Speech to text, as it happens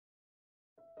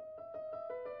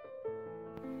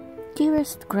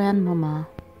Dearest Grandmama,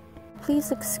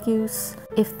 please excuse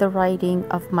if the writing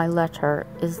of my letter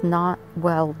is not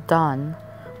well done,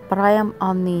 but I am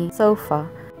on the sofa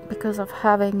because of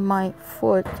having my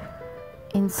foot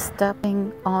in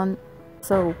stepping on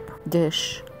soap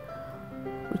dish,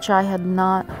 which I had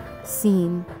not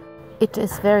seen. It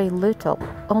is very little,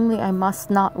 only I must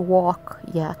not walk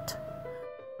yet.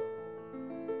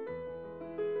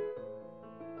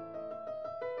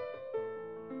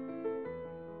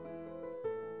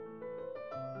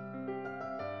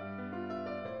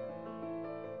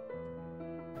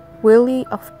 Willie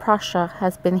of Prussia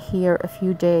has been here a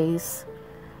few days,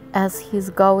 as he's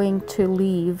going to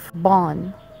leave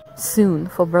Bonn soon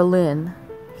for Berlin.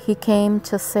 He came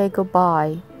to say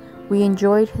goodbye. We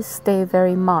enjoyed his stay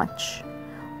very much.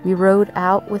 We rode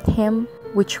out with him,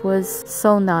 which was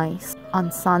so nice,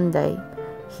 on Sunday.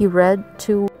 He read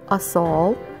to us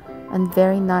all a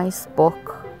very nice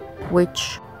book,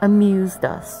 which amused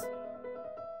us.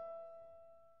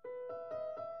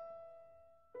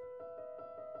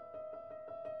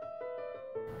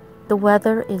 The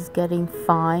weather is getting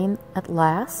fine at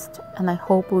last, and I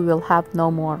hope we will have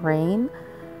no more rain,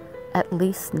 at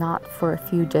least not for a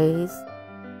few days.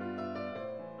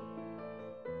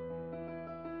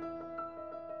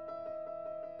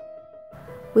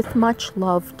 With much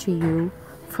love to you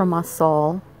from us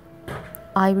all,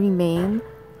 I remain,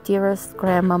 dearest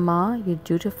Grandmama, your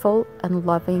dutiful and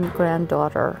loving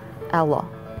granddaughter,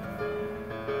 Ella.